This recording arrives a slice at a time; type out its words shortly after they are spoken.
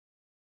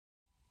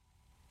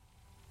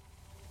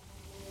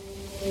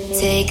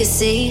take a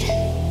seat.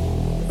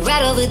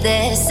 Right over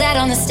there, sat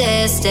on the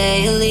stairs,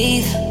 stay or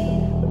leave.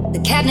 The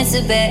cabinets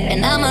are bare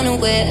and I'm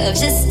unaware of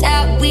just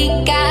how we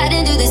got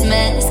into this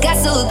mess. Got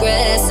so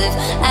aggressive,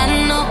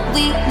 I know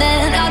we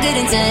meant all good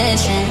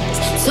intentions.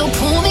 So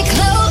pull me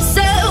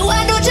closer,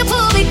 why don't you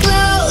pull me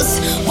close?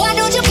 Why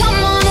don't you come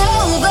on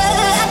over?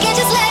 I can't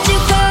just let you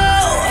go.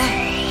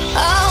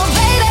 Oh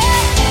baby,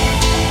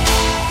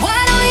 why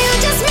don't you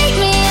just meet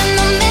me in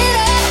the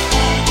middle?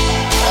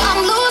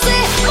 I'm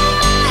losing my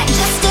mind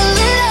just a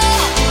little.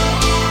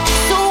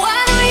 So why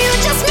don't you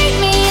just meet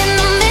me in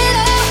the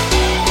middle?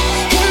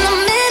 In the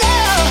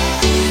middle.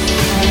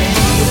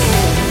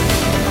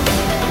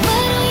 Why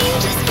don't you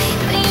just meet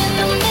me in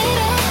the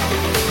middle?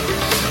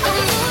 I'm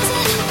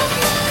losing my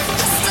mind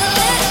just a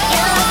little.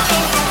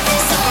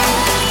 So why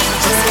don't you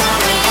just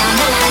meet me in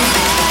the middle?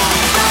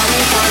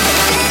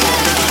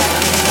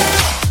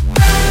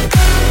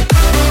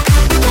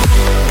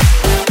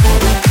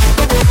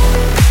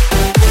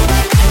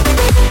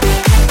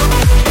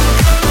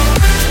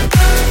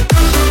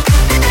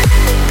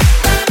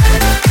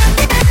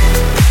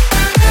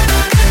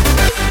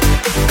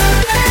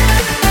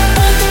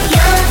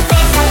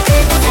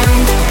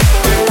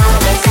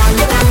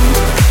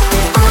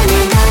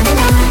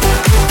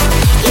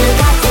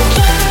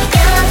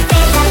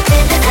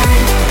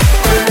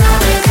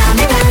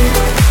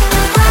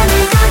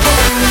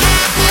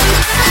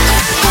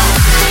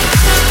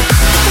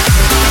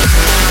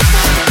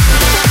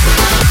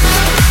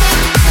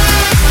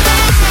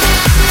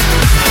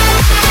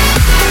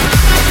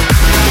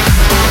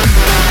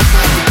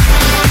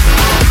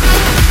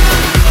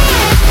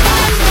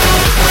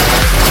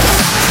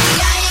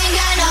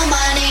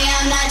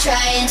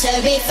 To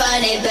be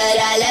funny, but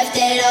I left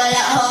it all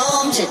at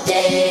home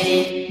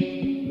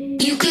today.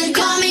 You can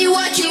call me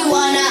what you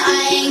wanna,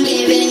 I ain't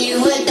giving you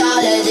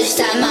 $1 this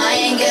time. I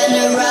ain't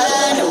gonna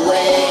run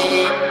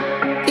away.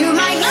 You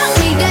might knock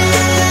me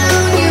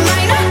down, you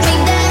might knock me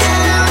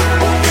down,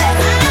 but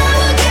I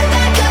will get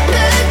back up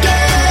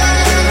again.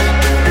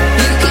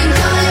 You can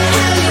call it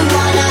how you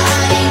wanna,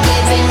 I ain't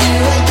giving you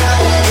 $1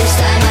 this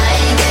time. I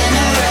ain't gonna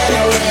run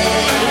away.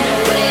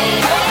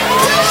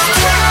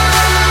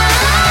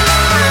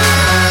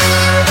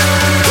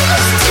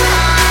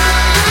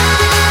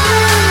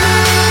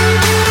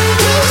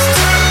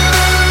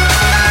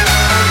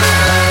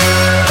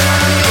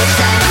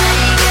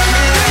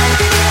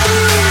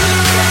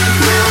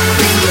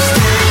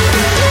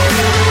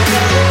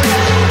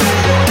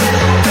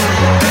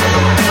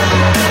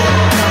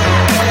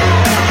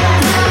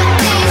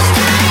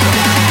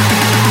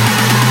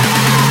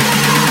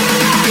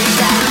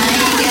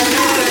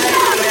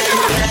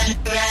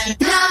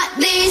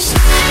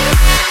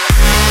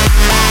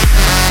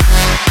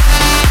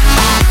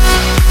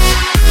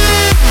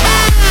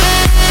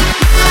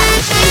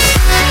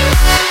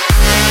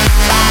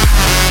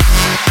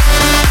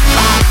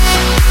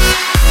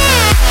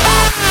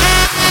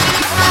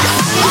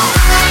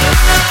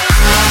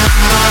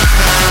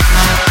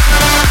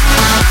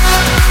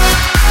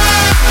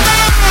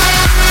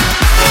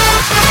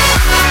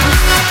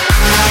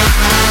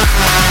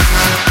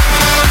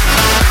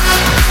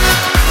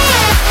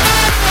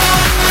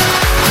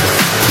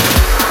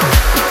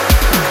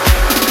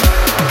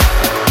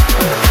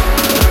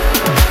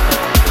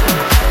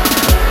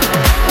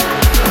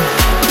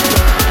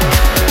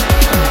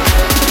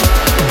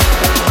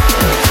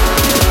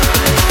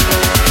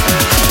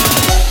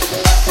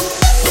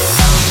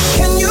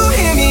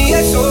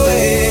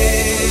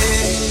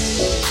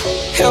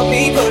 Help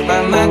me put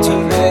my mind to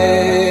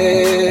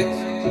rest.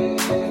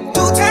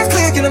 2 times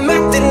click and I'm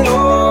acting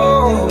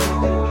low.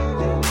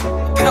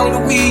 A pound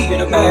of weed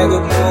and a bag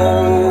of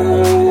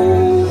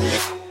gold.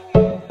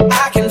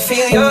 I can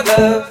feel your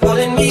love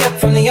pulling me up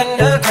from the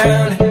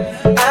underground.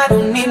 I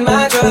don't need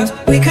my drugs.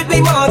 We could be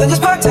more than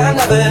just part-time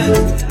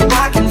lovers.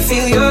 I can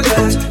feel your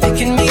love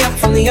picking me up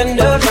from the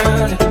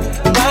underground.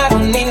 I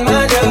don't need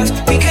my drugs.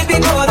 We could be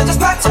more than just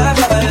part-time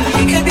lovers.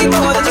 We could be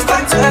more than just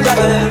part-time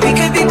lovers. We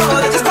could be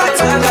more than just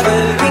part-time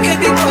lovers. We could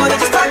be more than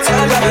just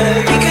part-time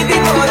lovers. We could be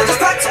more than just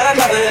part-time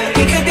lovers.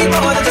 We could be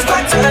more than just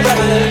part-time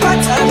lovers.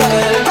 Part-time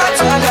lovers.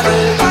 Part-time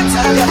lovers.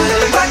 Part-time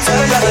lovers.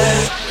 Part-time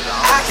lovers.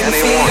 I can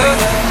feel your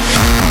love.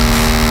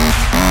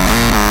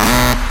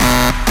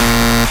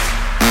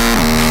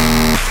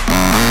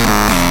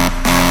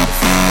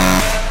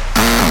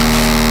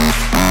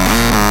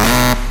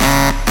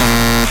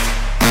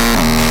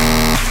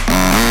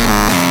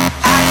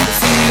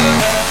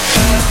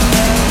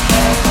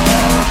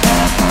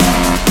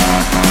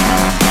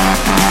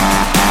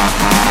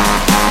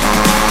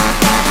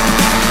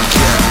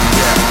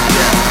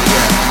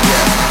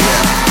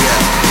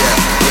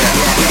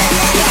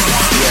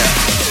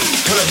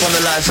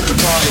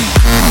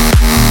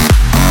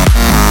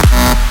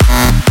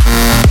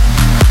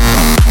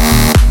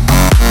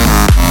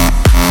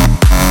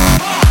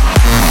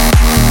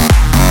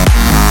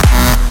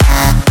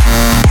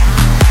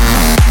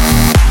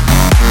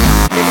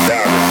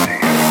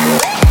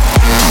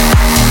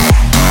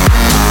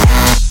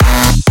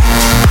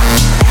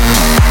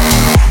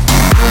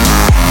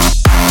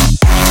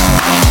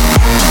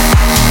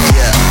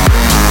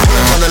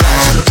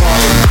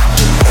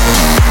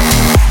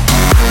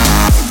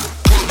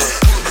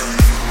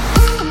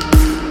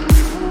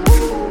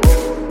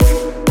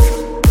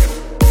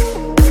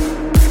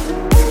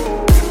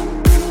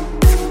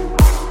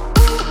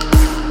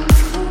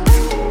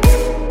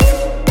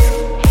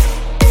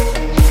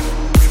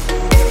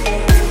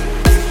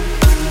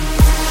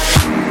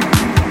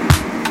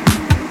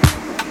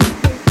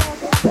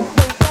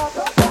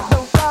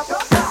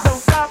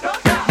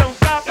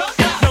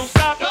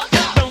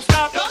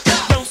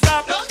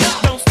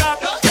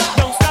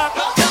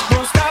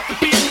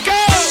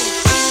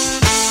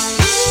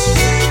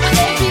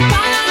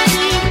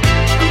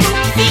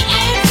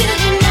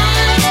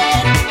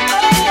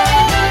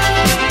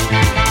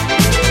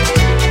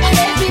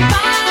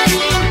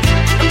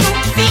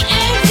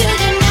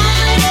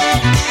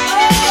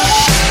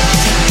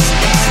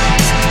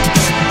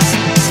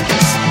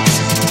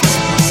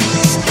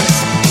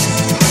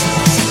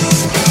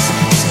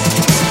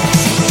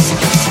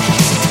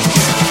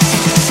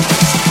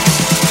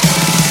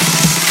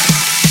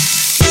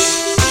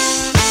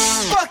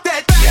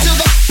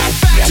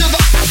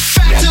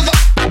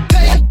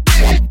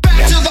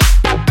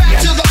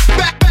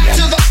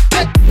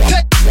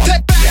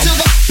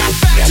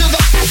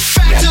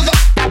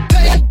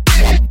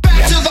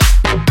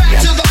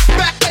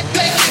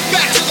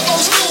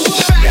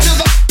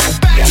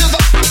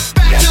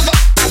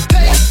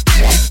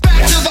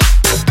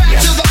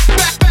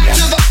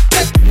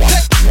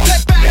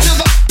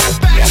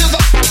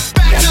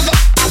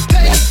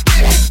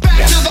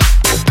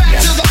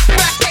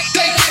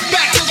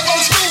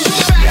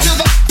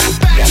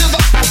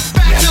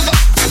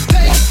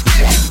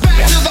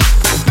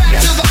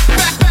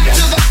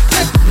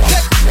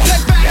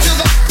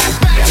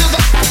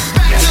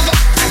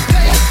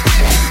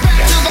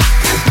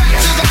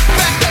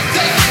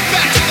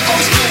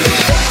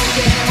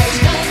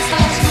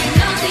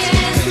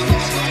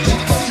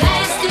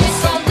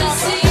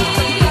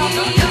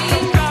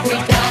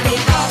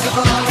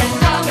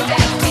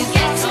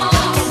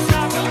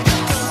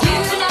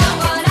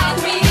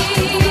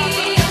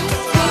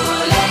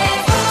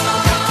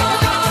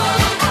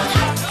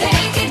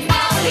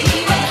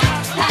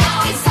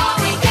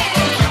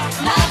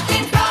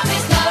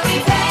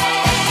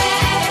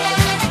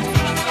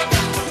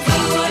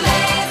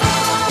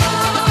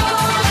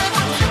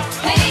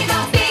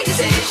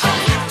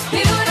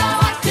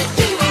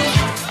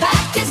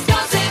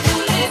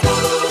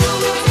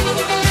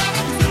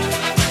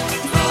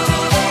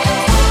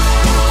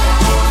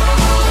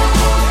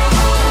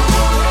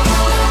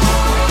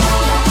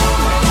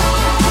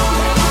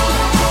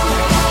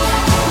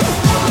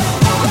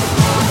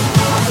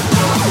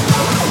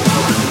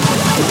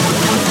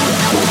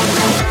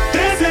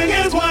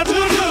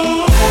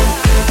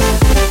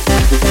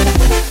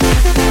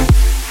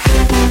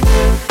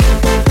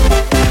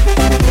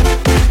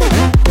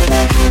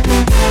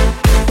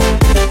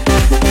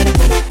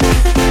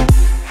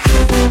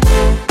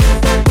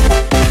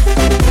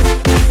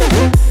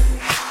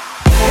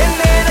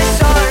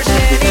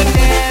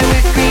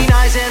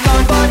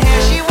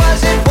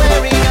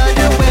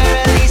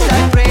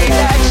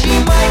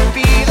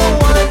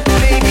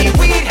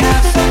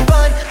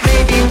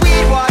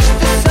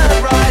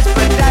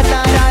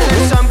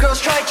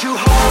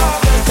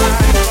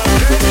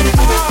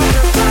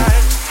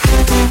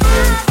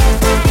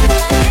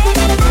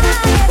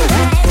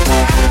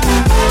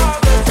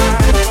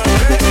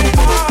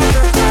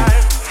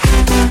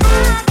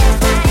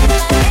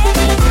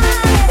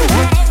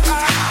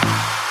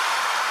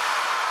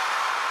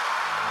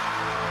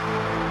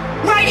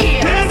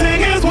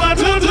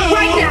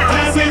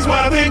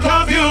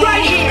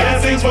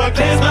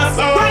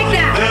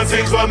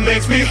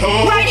 makes me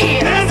whole. Right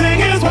here. Dancing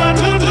is what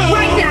to do.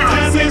 Right now.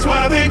 Dancing's what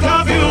I think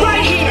of you.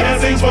 Right here.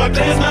 Dancing's what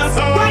clears my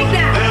soul. Right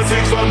now.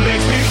 Dancing's what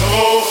makes me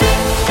whole.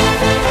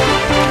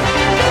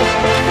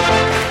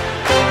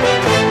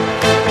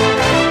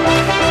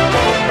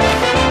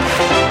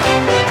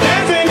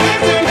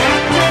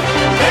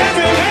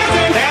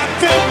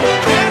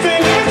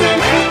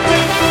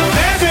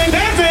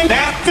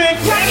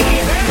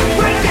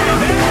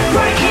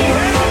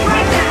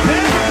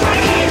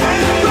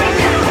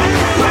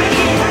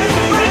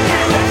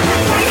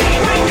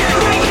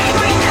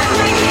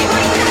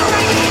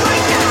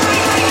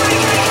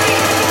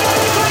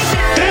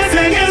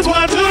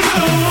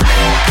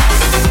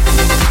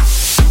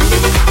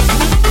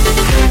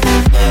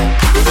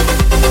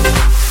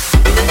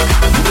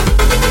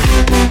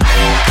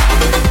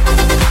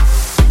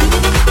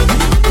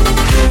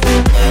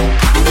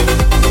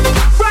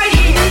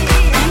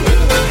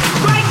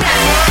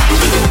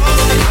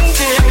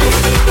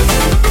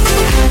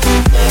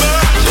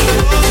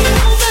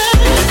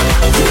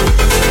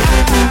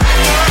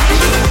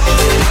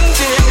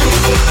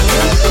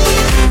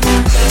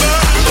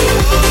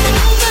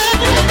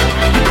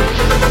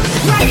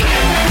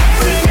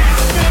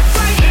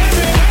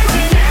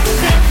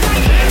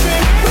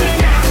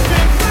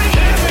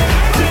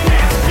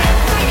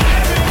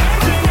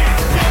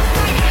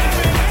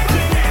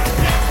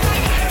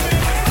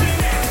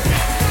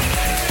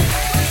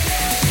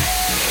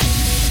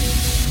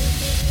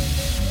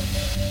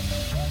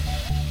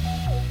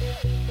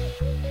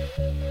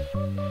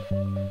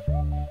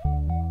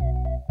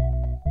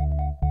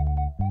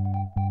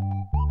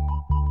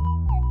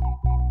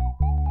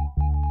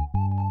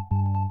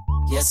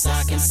 Yes,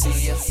 I can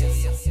see you.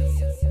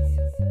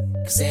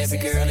 'Cause every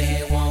girl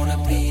here wanna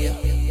be you.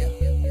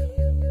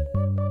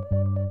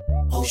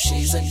 Oh,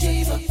 she's a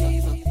diva.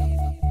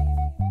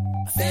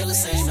 I feel the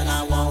same and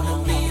I wanna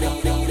meet her.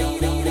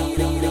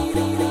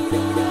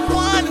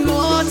 One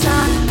more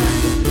time.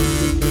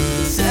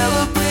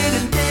 Celebrate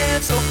and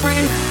dance so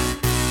free.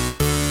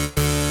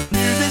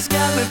 Music's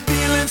got me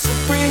feeling so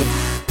free.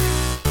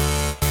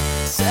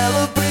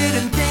 Celebrate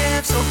and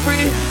dance so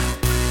free.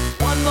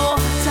 One more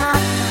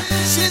time.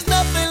 She's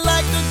nothing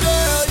like the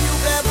girl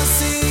you've ever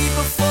seen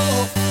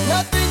before.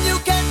 Nothing you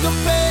can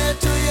compare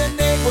to your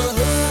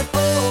neighborhood.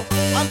 Oh,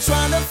 I'm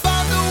trying to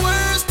find the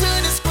words to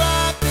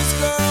describe this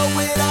girl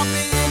without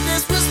being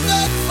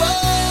disrespectful.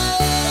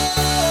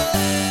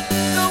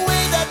 The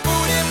way that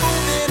booty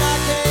moving, I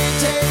can't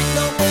take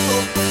no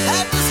more.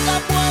 Have to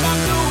stop what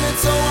I'm doing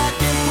so I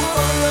can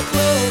pull her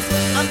close.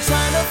 I'm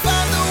trying to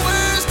find the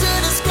words to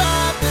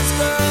describe this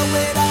girl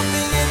without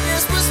being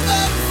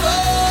disrespectful.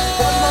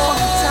 One more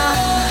time.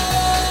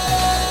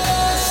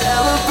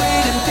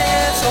 Celebrate and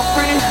dance so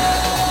free.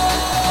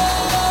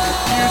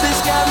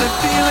 Music's got me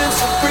feeling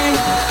so free.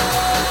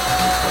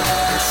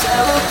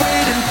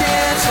 Celebrate and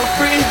dance so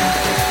free.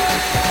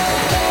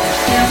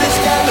 Music's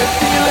got me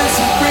feeling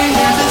so free.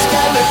 Music's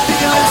got me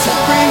feeling so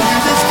free.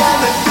 Music's got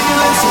me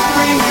feeling so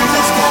free.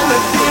 Music's got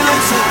me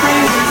feeling so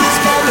free.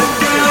 Music's got me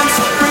feeling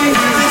so free.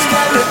 Music's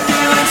got me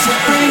feeling so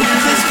free.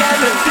 Music's got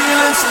me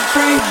feeling so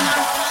free.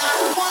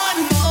 One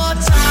more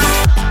time.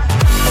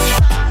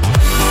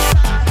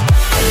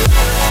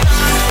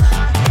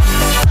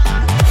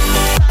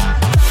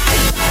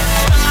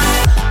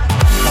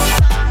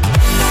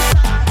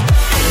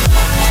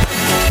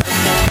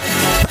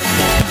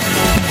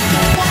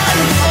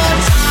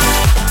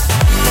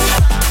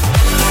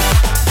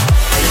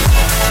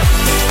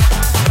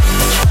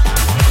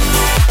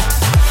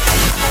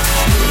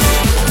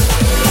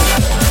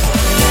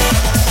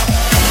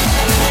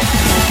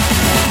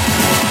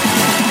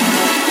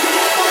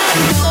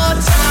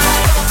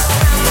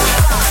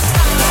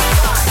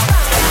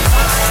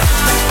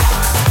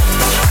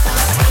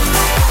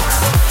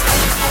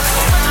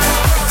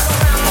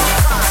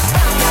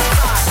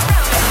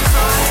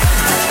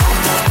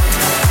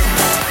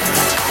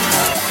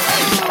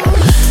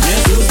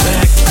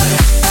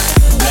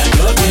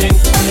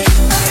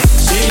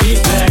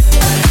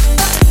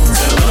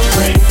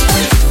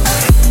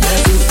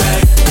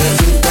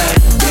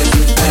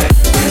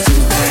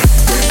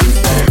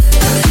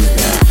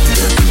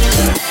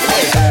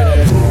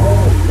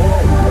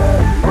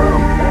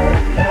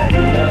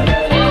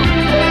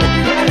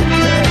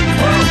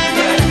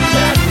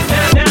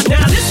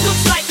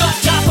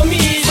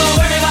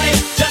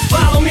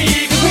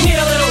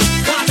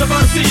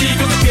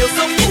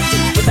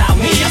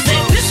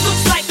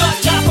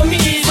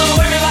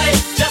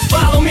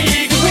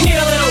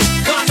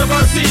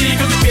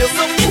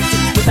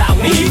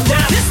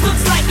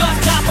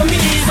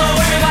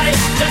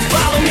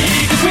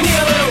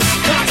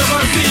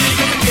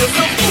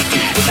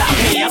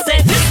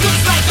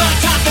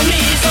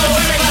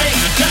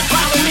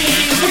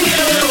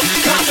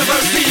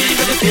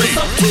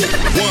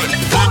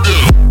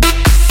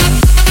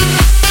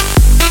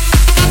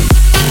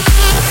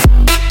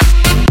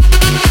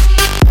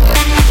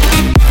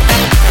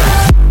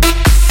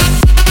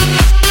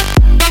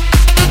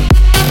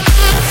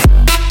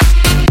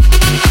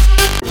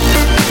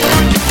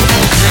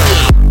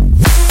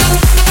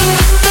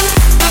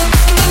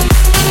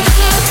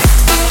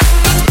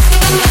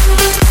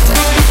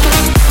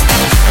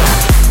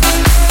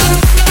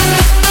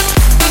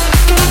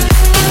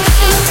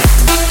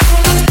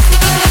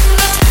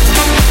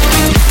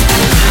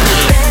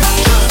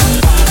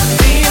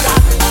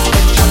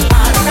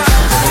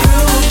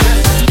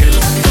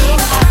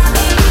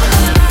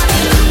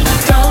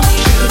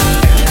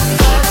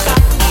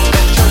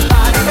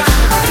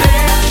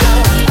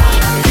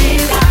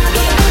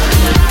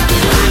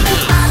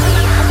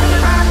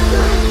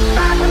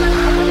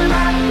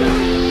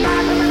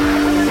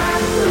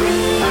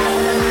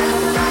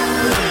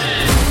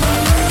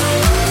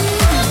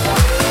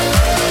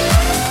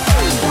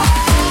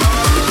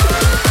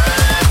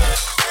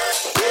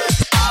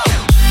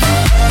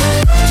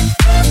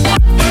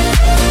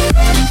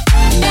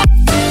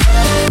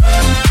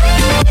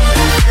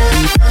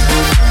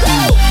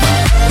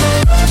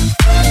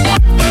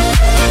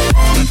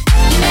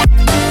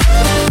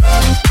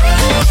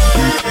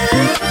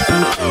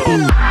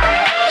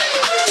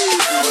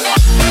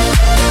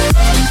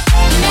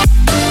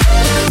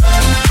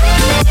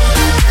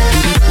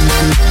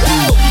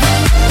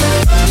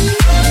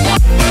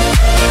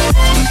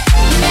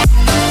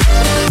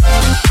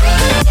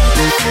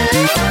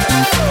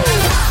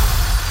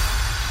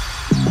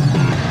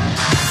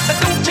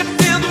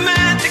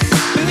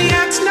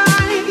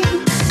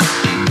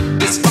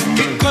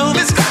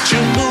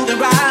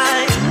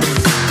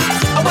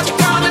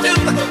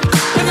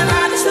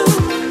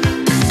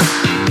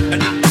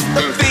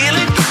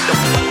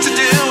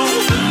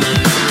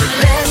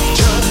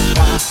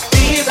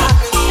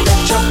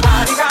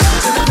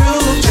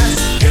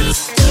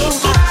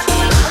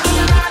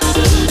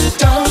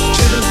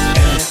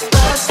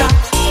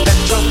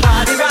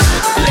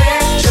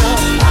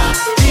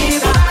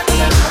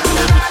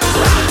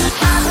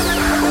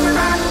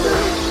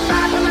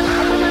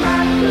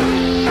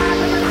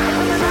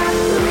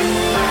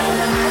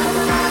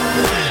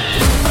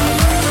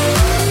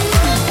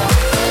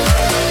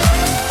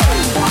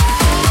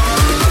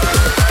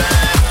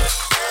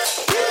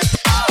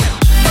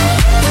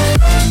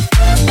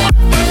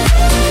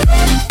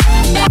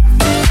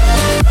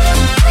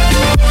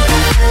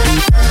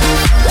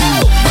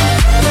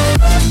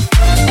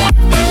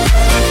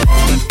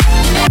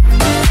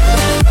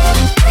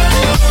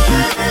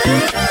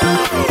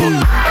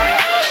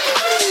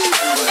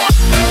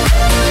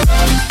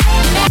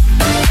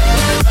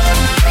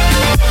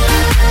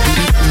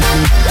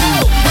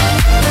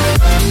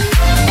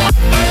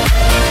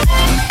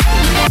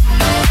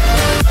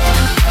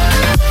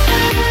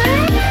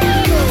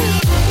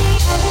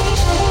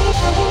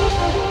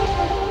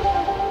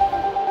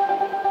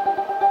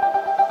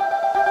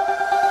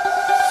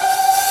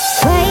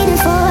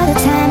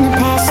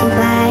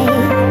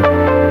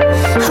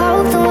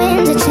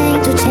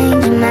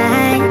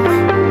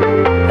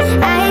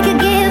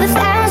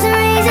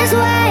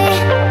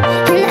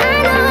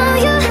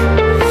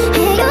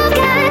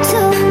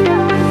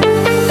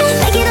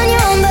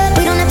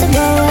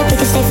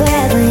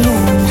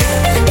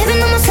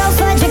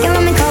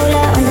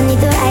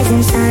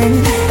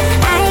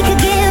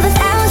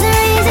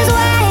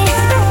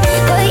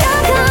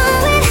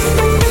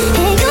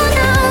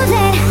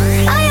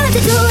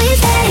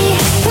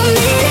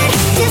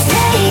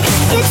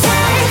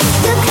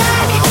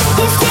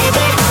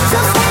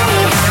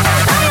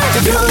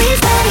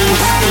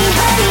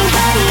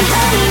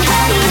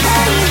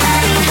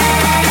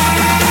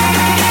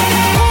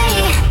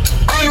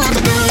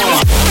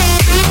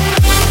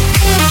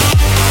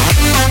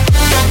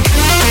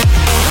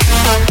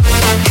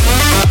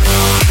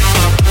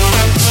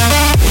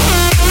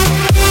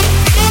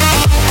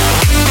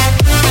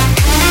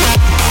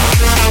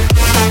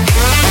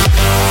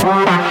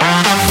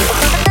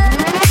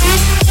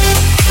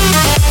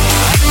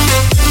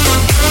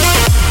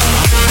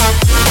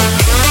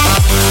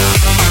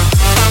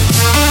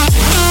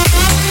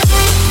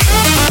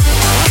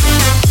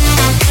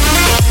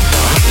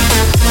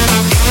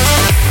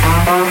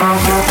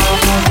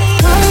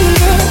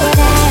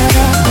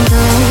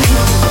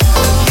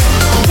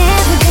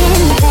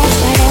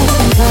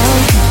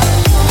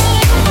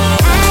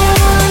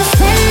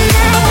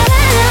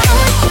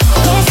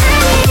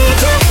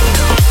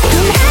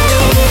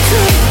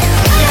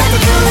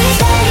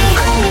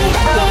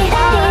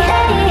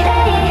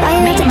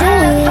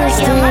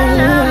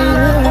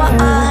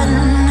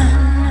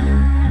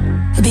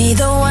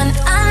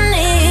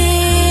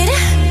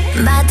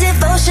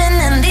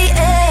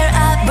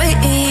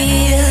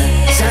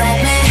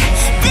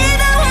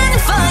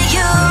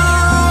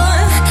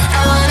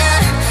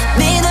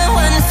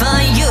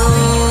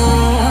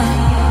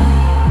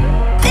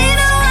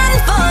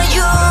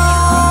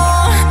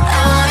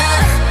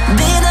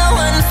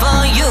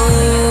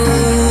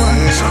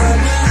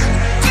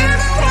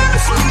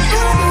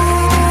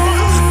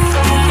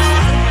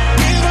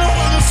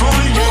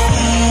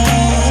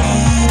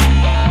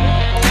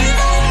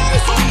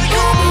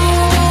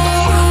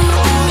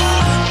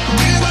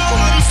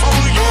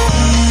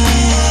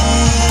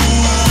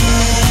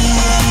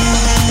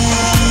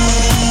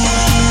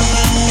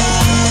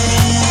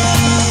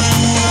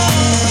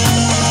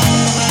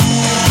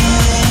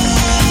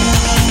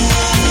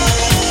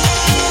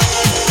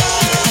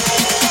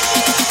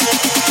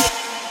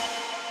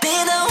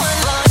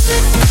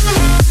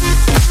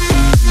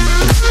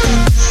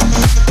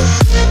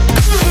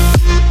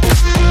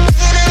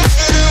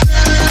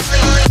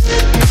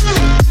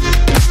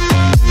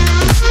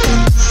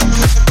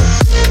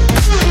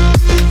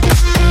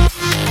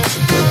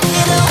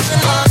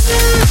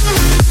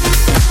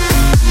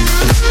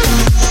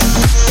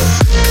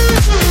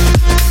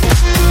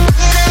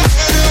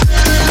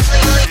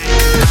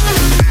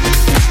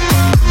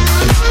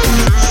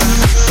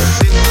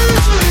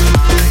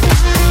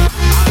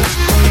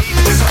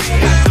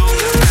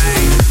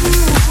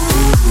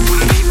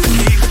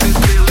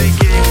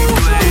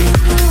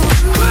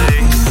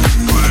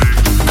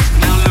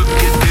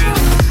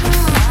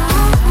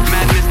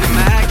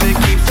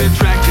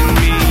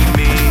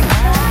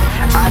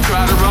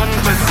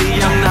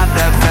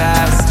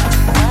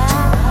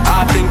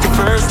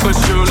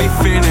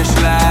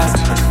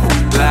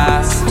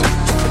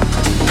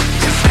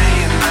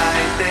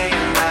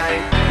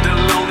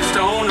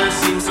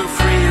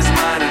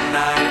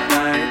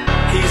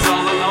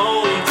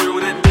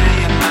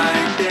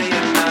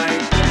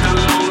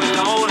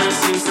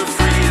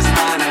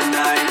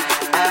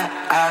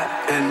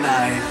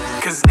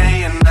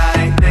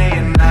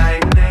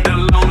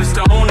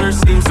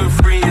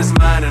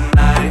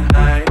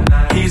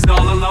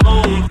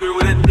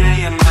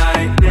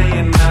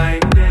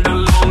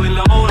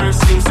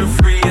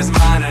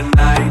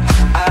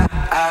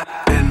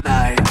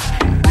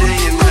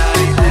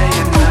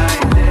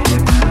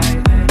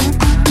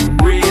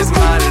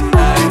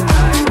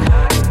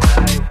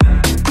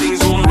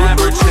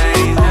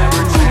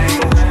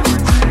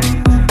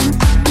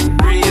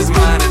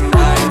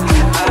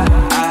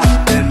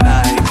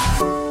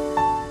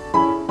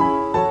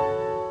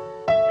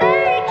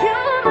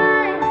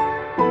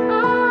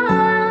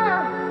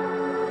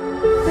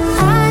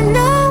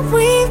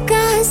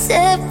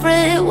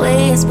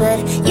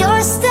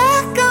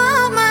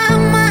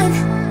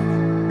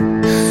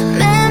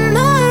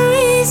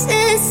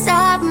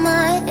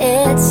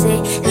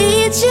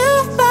 need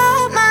you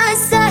by my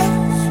side.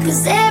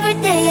 'Cause every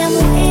day I'm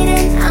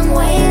waiting, I'm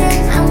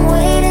waiting, I'm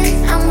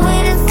waiting, I'm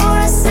waiting for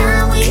a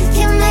sign we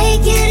can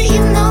make it.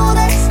 You know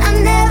that I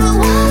never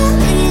wanna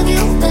leave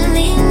you.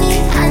 Believe me,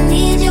 I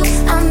need you.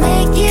 I'll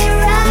make it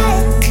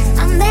right,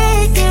 I'll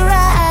make it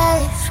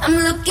right. I'm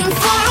looking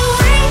for a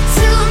way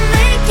to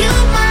make you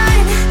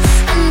mine.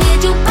 I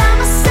need you by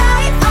my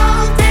side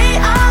all day,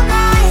 all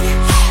night.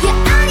 Yeah,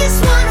 I just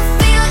wanna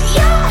feel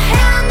your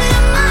hand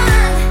in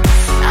mine.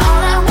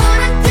 All I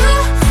wanna do,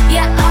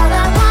 yeah, all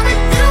I wanna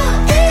do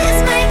is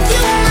make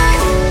you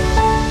mine.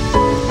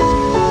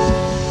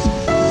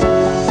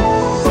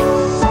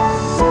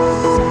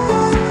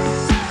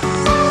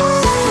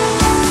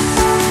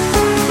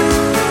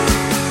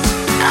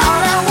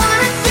 All I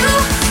wanna do,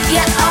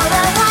 yeah, all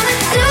I wanna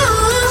do.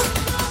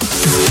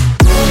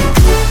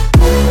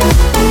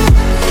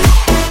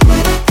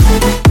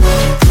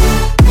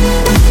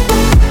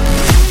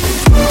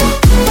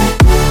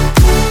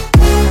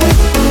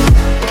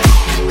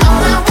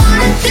 All I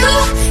wanna do,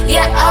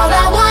 yeah, all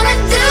I wanna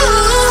do.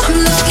 I'm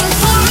looking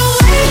for a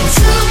way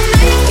to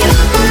make you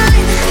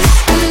mine.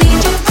 I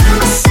need you by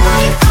my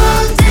side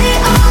all day,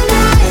 all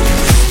night.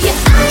 Yeah,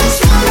 I just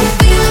wanna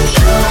feel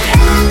your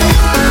hand in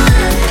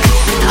mine.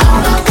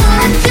 All I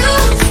wanna do,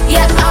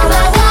 yeah, all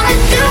I wanna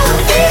do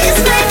is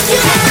make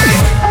you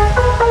mine.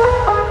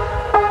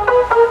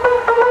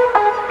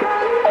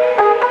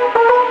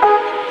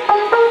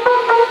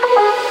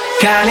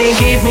 Kylie,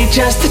 give me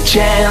just a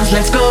chance.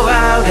 Let's go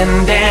out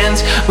and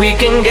dance. We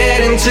can get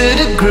into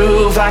the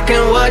groove. I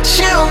can watch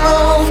you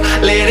move.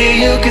 Later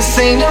you can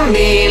sing to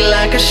me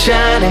like a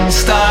shining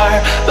star.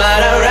 But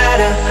I'd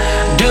rather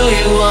do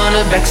you on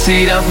the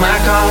backseat of my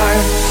car.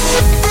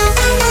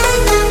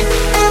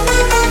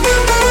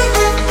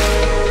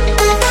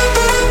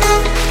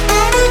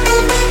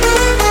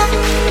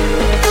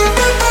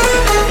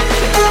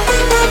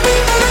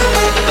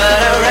 But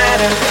I'd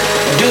rather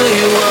do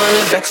you on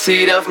the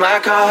backseat of my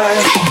car.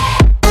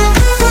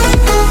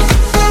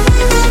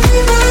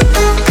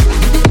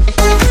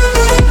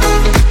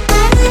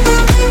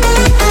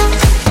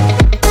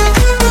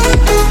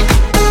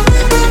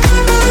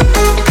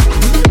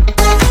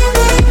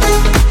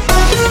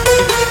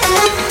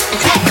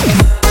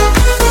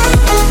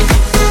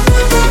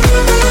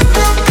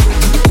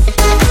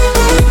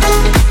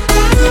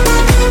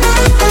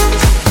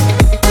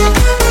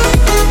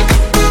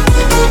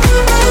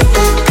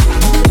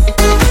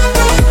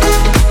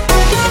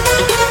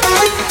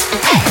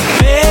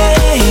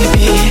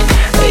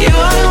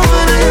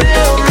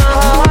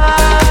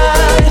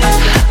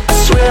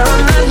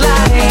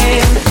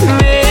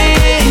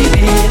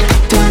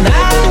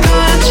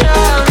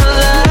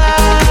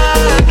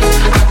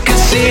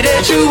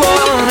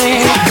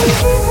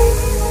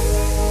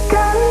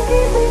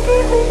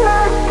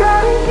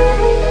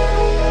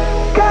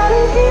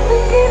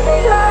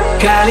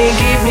 Kylie,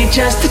 give me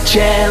just a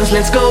chance.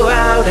 Let's go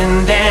out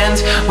and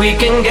dance. We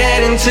can get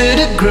into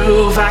the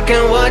groove. I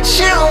can watch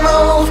you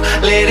move.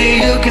 Later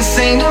you can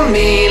sing to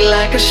me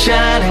like a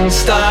shining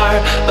star.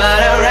 But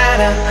I'd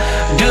rather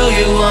do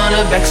you on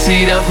the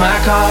backseat of my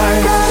car.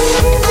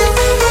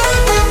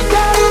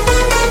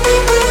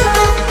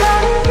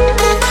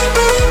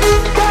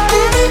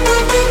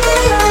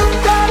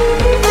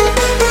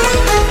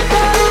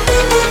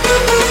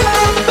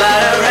 But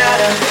I'd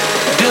rather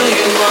do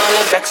you on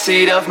the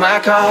backseat of my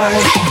car.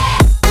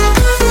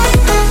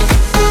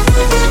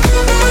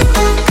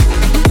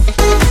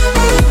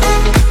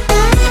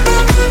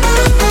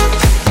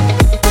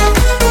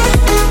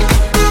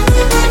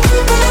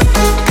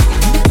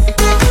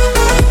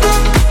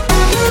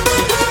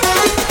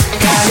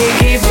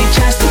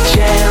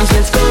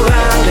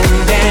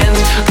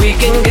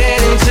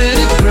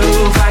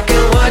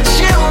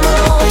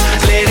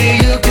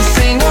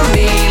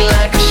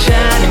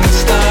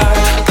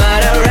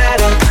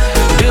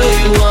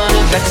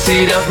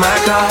 Seat of my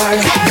car.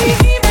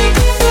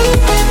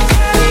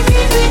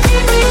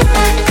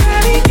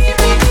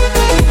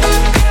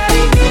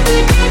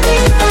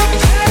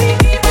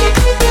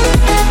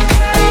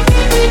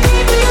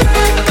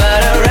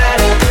 But I'd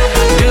rather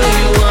do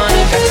you on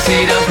the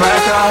backseat of my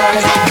car.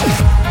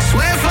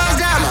 Sweat flows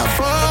down my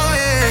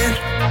forehead.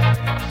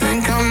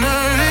 Think I'm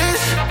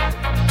nervous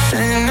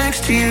sitting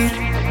next to you.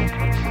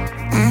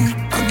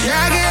 My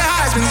jacket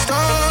has been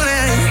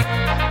stolen,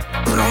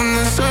 but on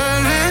the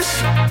surface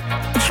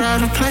try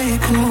to play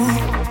it cool.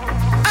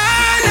 I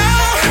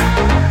know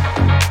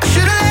I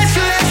should've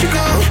let you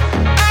go.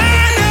 I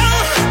know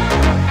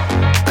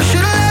I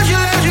should've let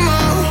you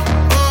more.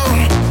 Oh,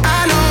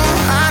 I know,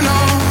 I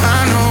know, I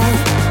know.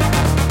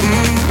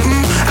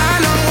 I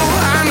know,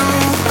 I know,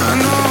 I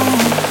know.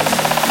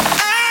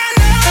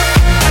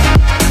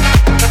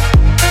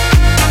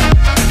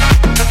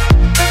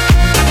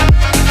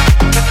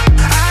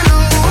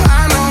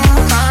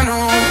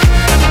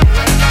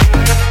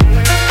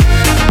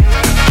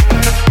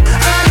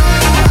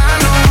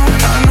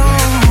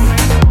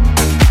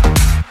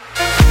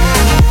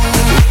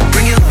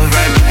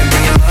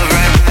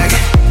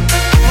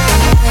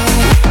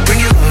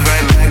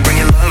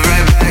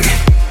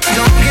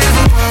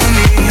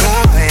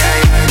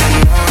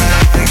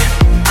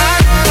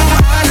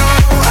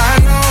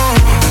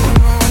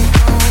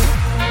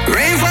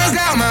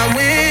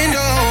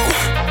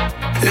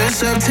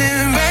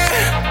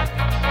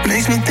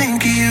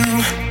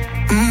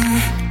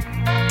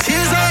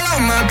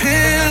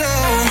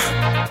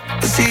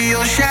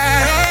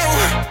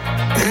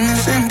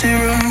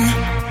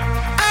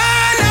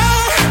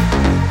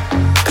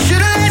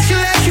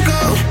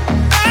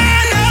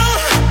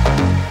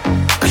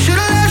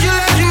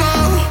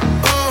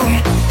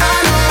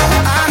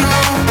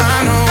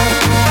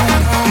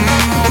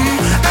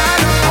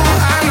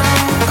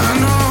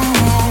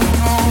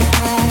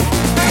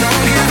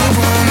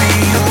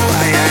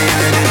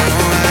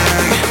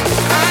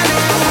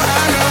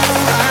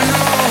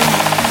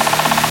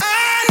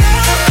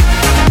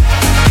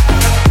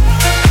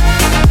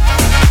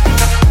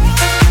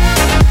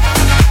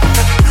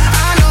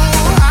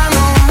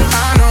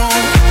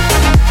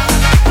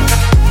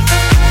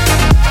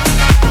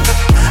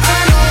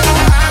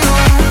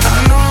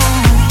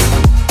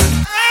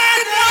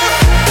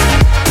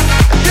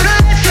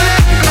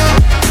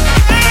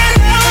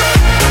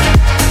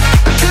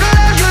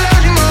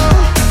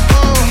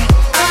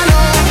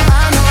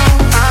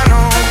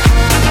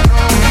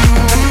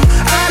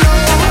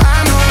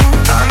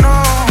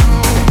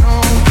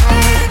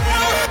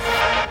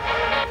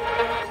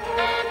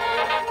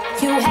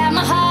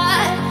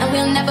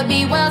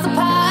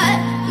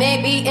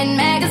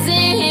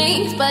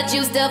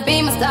 still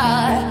be my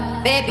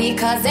star, baby,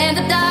 cause in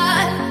the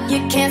dark you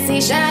can't see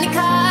shiny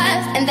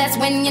cars, and that's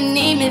when you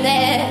need me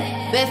there.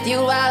 With you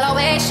I'll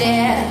always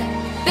share,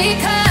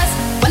 because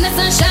when the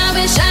sun shines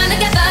we shine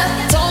together.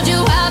 Told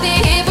you I'll be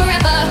here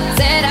forever,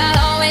 said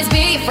I'll always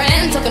be your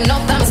friend. Took an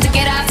oath I'ma stick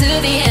it out to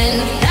the end.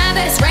 Now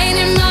that it's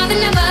raining more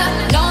than ever,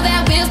 know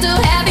that we'll still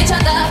have each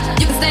other.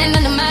 You can stand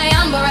under my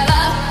umbrella,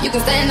 you can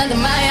stand under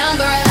my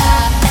umbrella.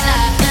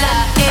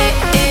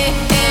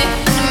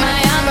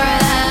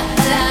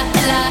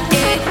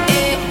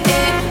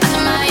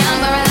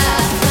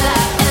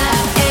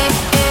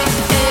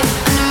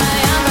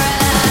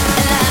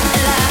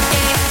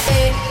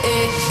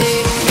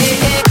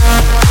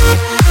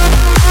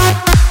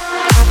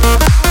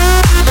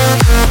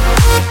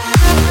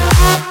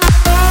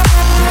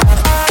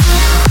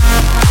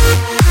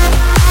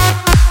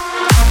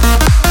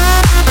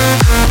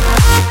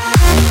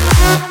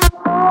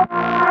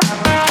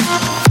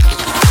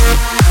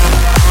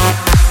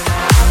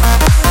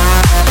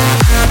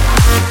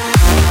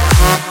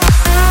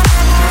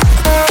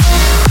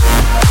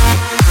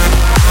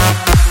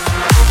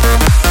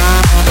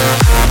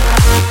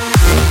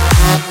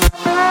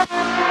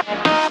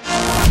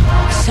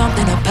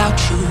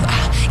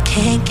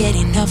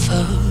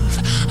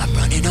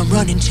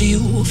 To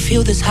you,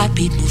 feel this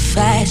heartbeat move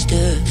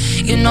faster.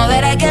 You know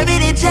that I get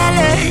really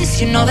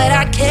jealous, you know that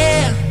I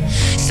care.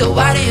 So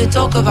why do you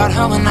talk about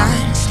her when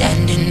I'm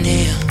standing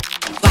there?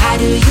 Why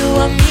do you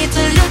want me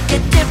to look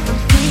at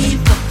different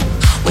people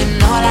when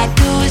all I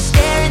do is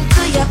stare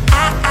into your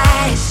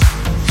eyes?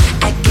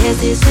 I guess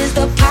this is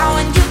the power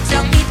when you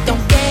tell me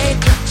don't get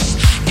close.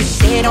 You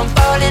say don't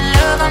fall in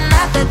love, I'm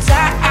not the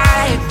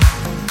type.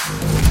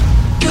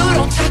 You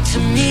don't talk to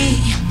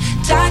me,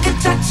 talk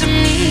to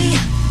me.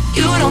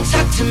 You don't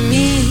talk to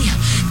me,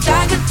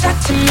 talk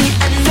to me.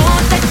 I know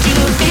that